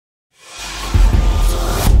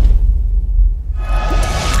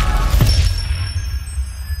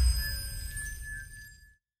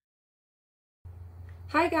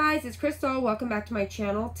Hi guys, it's Crystal. Welcome back to my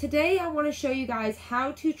channel. Today I want to show you guys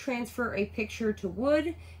how to transfer a picture to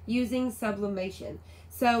wood using sublimation.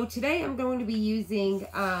 So today I'm going to be using,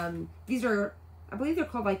 these are, I believe they're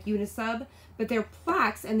called like Unisub, but they're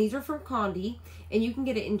plaques and these are from Condi and you can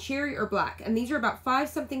get it in cherry or black. And these are about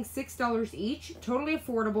 $6 each, totally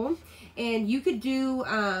affordable. And you could do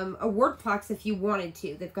award plaques if you wanted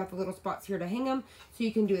to. They've got the little spots here to hang them. So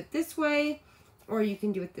you can do it this way or you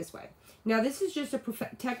can do it this way. Now this is just a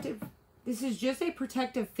protective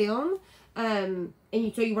film, so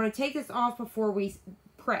you want to take this off before we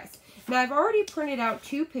press. Now I've already printed out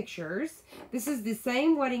two pictures. This is the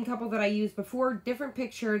same wedding couple that I used before, different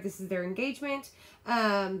picture. This is their engagement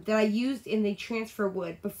that I used in the transfer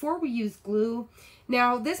wood before we use glue.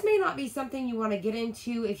 Now this may not be something you want to get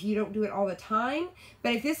into if you don't do it all the time,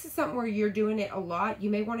 but if this is something where you're doing it a lot,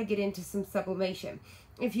 you may want to get into some sublimation.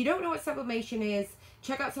 If you don't know what sublimation is,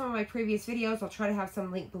 check out some of my previous videos. I'll try to have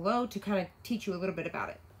some linked below to kind of teach you a little bit about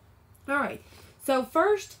it. Alright, so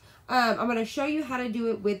first I'm going to show you how to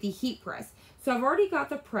do it with the heat press. So I've already got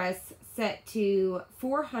the press set to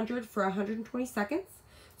 400 for 120 seconds.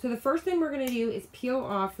 So the first thing we're going to do is peel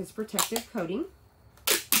off this protective coating.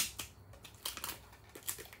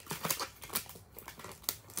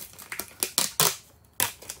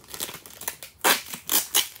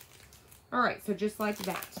 Alright, so just like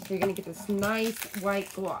that. So you're going to get this nice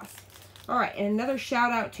white gloss. Alright, and another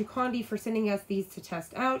shout out to Condi for sending us these to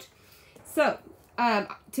test out. So,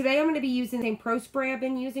 today I'm going to be using the same Pro Spray I've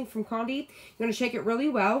been using from Condi. You're going to shake it really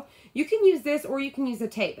well. You can use this or you can use a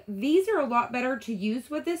tape. These are a lot better to use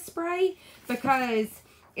with this spray because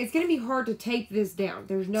it's going to be hard to tape this down.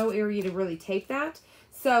 There's no area to really tape that.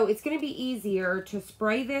 So it's going to be easier to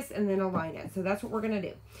spray this and then align it. So that's what we're going to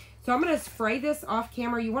do. So I'm going to spray this off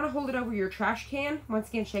camera. You want to hold it over your trash can. Once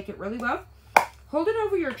again, shake it really well. Hold it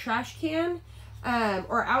over your trash can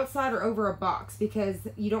or outside or over a box because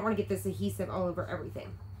you don't want to get this adhesive all over everything.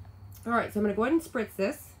 Alright, so I'm going to go ahead and spritz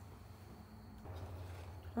this.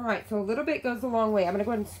 Alright, so a little bit goes a long way. I'm going to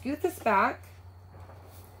go ahead and scoot this back.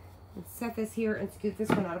 And set this here and scoot this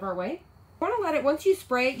one out of our way. You want to let it, once you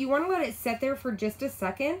spray it, you want to let it sit there for just a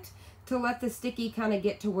second to let the sticky kind of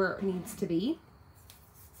get to where it needs to be.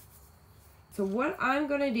 So what I'm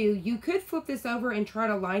going to do, you could flip this over and try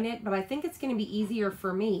to line it, but I think it's going to be easier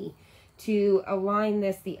for me to align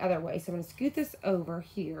this the other way. So I'm going to scoot this over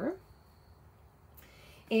here.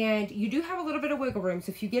 And you do have a little bit of wiggle room.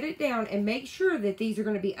 So if you get it down and make sure that these are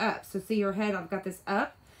going to be up. So see your head, I've got this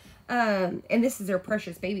up. And this is their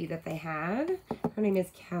precious baby that they had. Her name is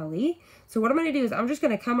Callie. So what I'm going to do is I'm just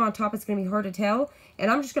going to come on top. It's going to be hard to tell.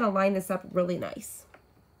 And I'm just going to line this up really nice.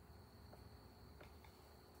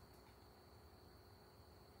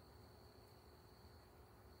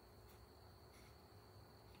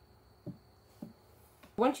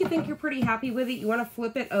 Once you think you're pretty happy with it, you want to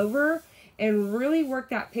flip it over and really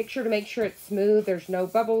work that picture to make sure it's smooth. There's no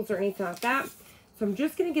bubbles or anything like that. So I'm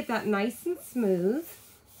just going to get that nice and smooth.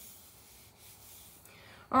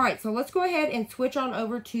 Alright, so let's go ahead and switch on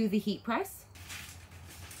over to the heat press.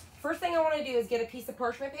 First thing I want to do is get a piece of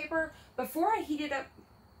parchment paper. Before I heat it up,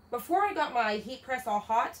 before I got my heat press all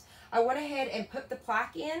hot, I went ahead and put the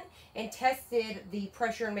plaque in and tested the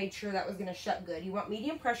pressure and made sure that was going to shut good. You want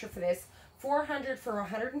medium pressure for this. 400 for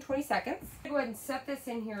 120 seconds. I'm going to go ahead and set this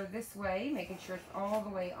in here this way, making sure it's all the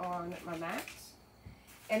way on my mat.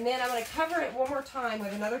 And then I'm going to cover it one more time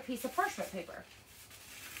with another piece of parchment paper.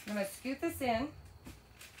 I'm going to scoot this in,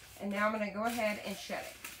 and now I'm going to go ahead and shut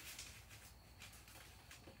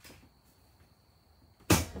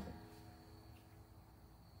it.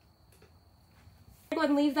 Go ahead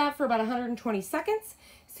and leave that for about 120 seconds.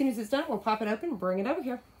 As soon as it's done, we'll pop it open and bring it over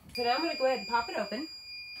here. So now I'm going to go ahead and pop it open.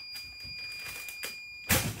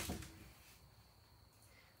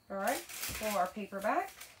 Alright, pull our paper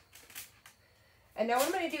back. And now what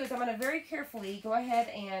I'm going to do is I'm going to very carefully go ahead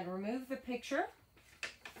and remove the picture.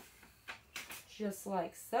 Just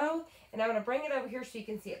like so. And I'm going to bring it over here so you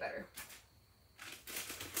can see it better.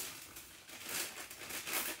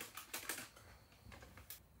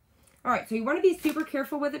 Alright, so you want to be super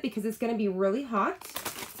careful with it because it's going to be really hot.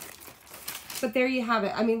 But there you have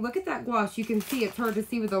it. I mean, look at that gloss. You can see it's hard to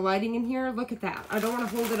see with the lighting in here. Look at that. I don't want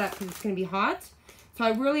to hold it up because it's going to be hot. So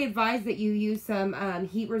I really advise that you use some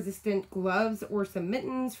heat-resistant gloves or some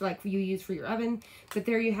mittens like you use for your oven. But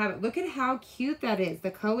there you have it. Look at how cute that is. The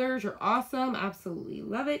colors are awesome. Absolutely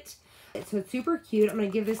love it. So it's super cute. I'm going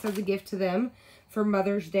to give this as a gift to them for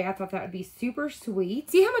Mother's Day. I thought that would be super sweet.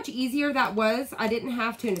 See how much easier that was? I didn't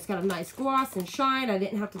have to, and it's got a nice gloss and shine. I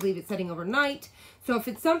didn't have to leave it setting overnight. So if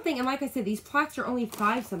it's something, and like I said, these plaques are only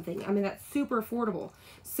 $5 something. I mean, that's super affordable.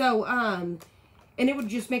 So And it would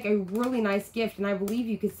just make a really nice gift. And I believe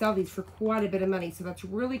you could sell these for quite a bit of money. So that's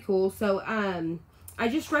really cool. So I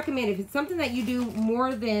just recommend if it's something that you do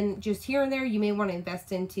more than just here and there, you may want to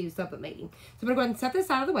invest into sublimating. So I'm going to go ahead and set this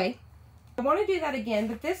out of the way. I want to do that again,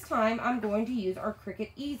 but this time I'm going to use our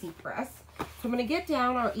Cricut Easy Press. So I'm going to get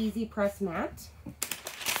down our Easy Press mat.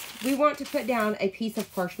 We want to put down a piece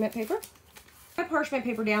of parchment paper. Put parchment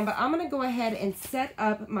paper down, but I'm going to go ahead and set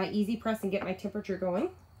up my Easy Press and get my temperature going.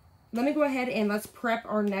 Let me go ahead and let's prep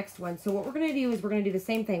our next one. So what we're going to do is we're going to do the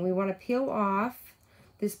same thing. We want to peel off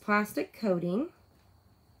this plastic coating.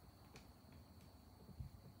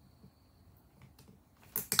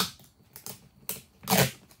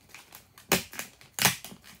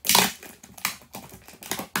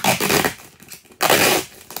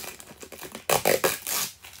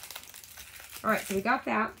 All right, so we got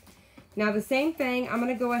that. Now the same thing, I'm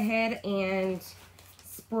going to go ahead and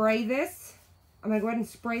spray this. I'm going to go ahead and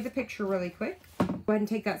spray the picture really quick. Go ahead and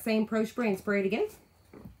take that same Pro Spray and spray it again.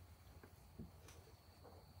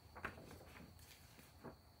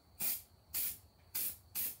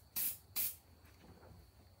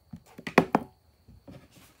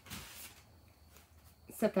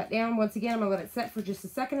 Set that down. Once again, I'm going to let it set for just a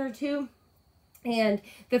second or two. And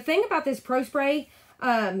the thing about this Pro Spray,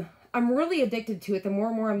 I'm really addicted to it the more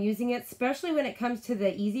and more I'm using it, especially when it comes to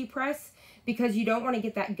the Easy Press, because you don't want to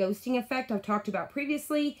get that ghosting effect I've talked about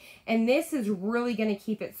previously, and this is really going to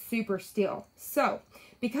keep it super still. So,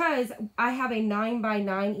 because I have a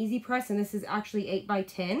 9x9 Easy Press, and this is actually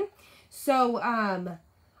 8x10, so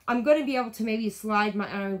I'm going to be able to maybe slide my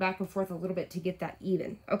iron back and forth a little bit to get that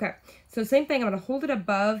even. Okay, so same thing, I'm going to hold it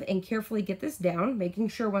above and carefully get this down, making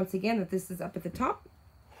sure once again that this is up at the top.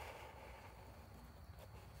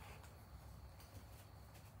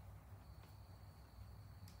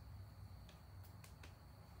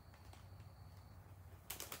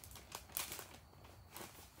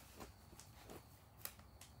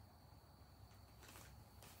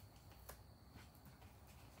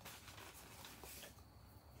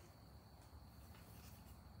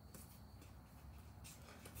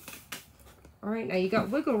 All right, now you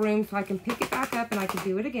got wiggle room, so I can pick it back up and I can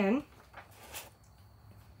do it again.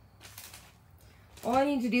 All I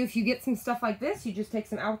need to do, if you get some stuff like this, you just take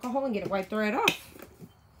some alcohol and get it wiped right off.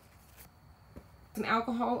 Some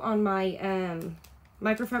alcohol on my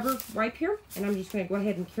microfiber wipe here, and I'm just going to go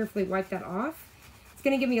ahead and carefully wipe that off. It's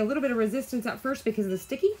going to give me a little bit of resistance at first because of the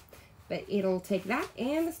sticky, but it'll take that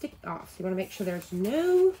and the sticky off. So you want to make sure there's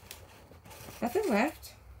nothing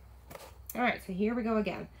left. All right, so here we go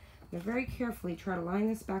again. I'm going to very carefully try to line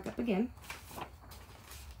this back up again.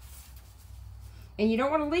 And you don't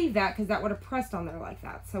want to leave that because that would have pressed on there like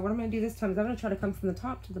that. So what I'm going to do this time is I'm going to try to come from the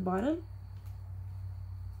top to the bottom.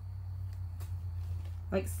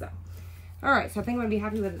 Like so. Alright, so I think I'm going to be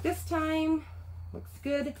happy with it this time. Looks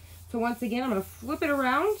good. So once again, I'm going to flip it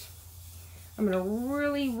around. I'm going to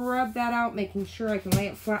really rub that out, making sure I can lay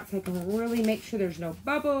it flat so I can really make sure there's no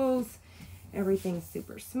bubbles. Everything's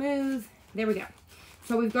super smooth. There we go.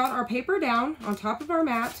 So we've got our paper down on top of our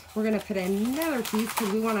mat. We're going to put another piece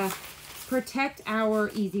because we want to protect our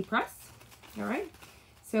Easy Press. All right.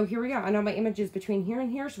 So here we go. I know my image is between here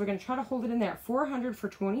and here, so we're going to try to hold it in there at 400 for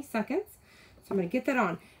 20 seconds. So I'm going to get that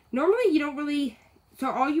on. Normally, you don't really, so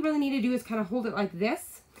all you really need to do is kind of hold it like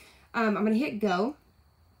this. I'm going to hit go.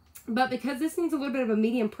 But because this needs a little bit of a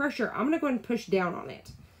medium pressure, I'm going to go ahead and push down on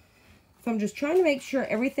it. So I'm just trying to make sure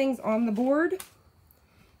everything's on the board.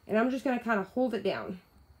 And I'm just going to kind of hold it down.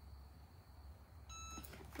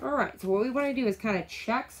 Alright, so what we want to do is kind of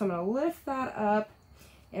check. So I'm going to lift that up.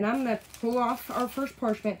 And I'm going to pull off our first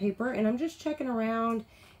parchment paper. And I'm just checking around.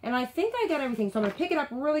 And I think I got everything. So I'm going to pick it up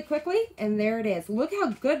really quickly. And there it is. Look how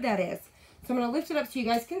good that is. So I'm going to lift it up so you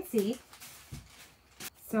guys can see.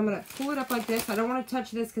 So I'm going to pull it up like this. I don't want to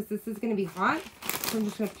touch this because this is going to be hot. So I'm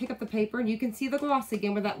just going to pick up the paper. And you can see the gloss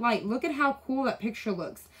again with that light. Look at how cool that picture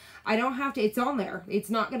looks. I don't have to, it's on there.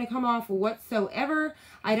 It's not going to come off whatsoever.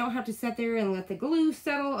 I don't have to sit there and let the glue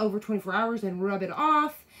settle over 24 hours and rub it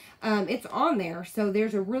off. It's on there. So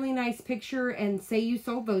there's a really nice picture, and say you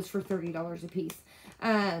sold those for $30 a piece.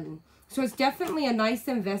 So it's definitely a nice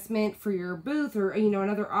investment for your booth, or, you know,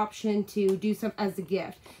 another option to do some as a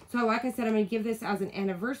gift. So like I said, I'm going to give this as an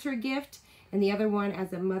anniversary gift, and the other one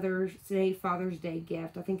as a Mother's Day, Father's Day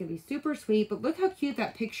gift. I think it'd be super sweet, but look how cute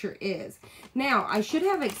that picture is. Now, I should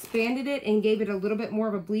have expanded it and gave it a little bit more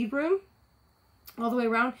of a bleed room all the way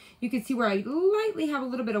around. You can see where I lightly have a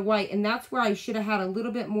little bit of white, and that's where I should have had a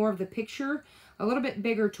little bit more of the picture, a little bit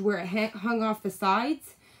bigger to where it hung off the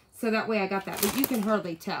sides, so that way I got that, but you can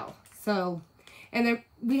hardly tell. So, and there,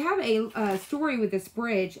 we have a story with this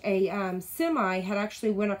bridge. A semi had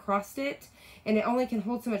actually went across it, and it only can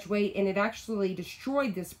hold so much weight, and it actually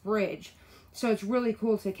destroyed this bridge. So it's really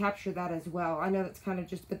cool to capture that as well. I know that's kind of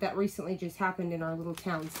just, but that recently just happened in our little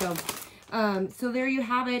town. So, so there you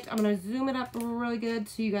have it. I'm going to zoom it up really good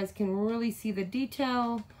so you guys can really see the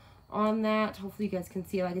detail on that. Hopefully you guys can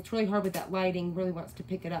see, like, it's really hard with that lighting, really wants to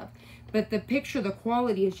pick it up. But the picture, the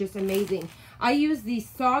quality is just amazing. I use the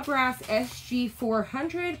Sawgrass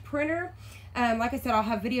SG400 printer. Like I said, I'll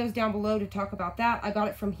have videos down below to talk about that. I got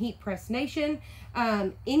it from Heat Press Nation.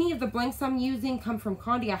 Any of the blanks I'm using come from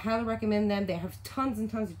Condi. I highly recommend them. They have tons and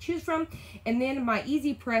tons to choose from. And then my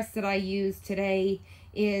Easy Press that I use today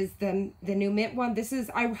is the new mint one.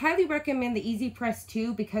 I highly recommend the Easy Press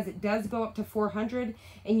 2 because it does go up to 400,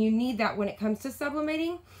 and you need that when it comes to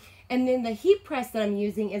sublimating. And then the heat press that I'm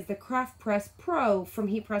using is the Craft Press Pro from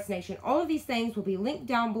Heat Press Nation. All of these things will be linked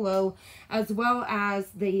down below, as well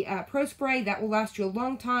as the Pro Spray that will last you a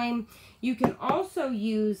long time. You can also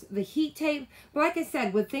use the heat tape. But like I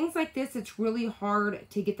said, with things like this, it's really hard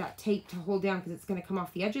to get that tape to hold down because it's going to come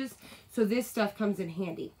off the edges. So this stuff comes in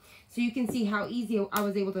handy. So you can see how easy I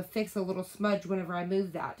was able to fix a little smudge whenever I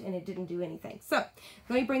moved that, and it didn't do anything. So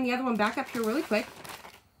let me bring the other one back up here really quick.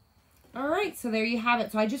 All right, so there you have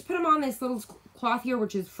it. So I just put them on this little cloth here,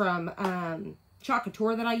 which is from Chalk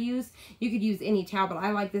Couture that I use. You could use any towel, but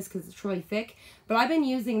I like this because it's really thick. But I've been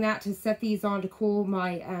using that to set these on to cool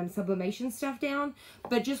my sublimation stuff down.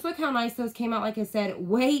 But just look how nice those came out. Like I said,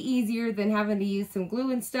 way easier than having to use some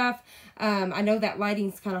glue and stuff. I know that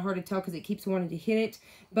lighting's kind of hard to tell because it keeps wanting to hit it.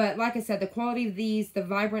 But like I said, the quality of these, the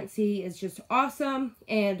vibrancy is just awesome.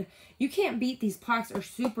 And you can't beat these. Plaques are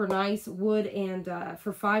super nice. Wood, and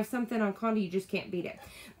for $5 something on Condi, you just can't beat it.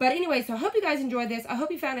 But anyway, so I hope you guys enjoyed this. I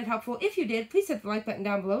hope you found it helpful. If you did, please hit the like button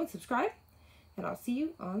down below and subscribe. And I'll see you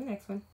on the next one.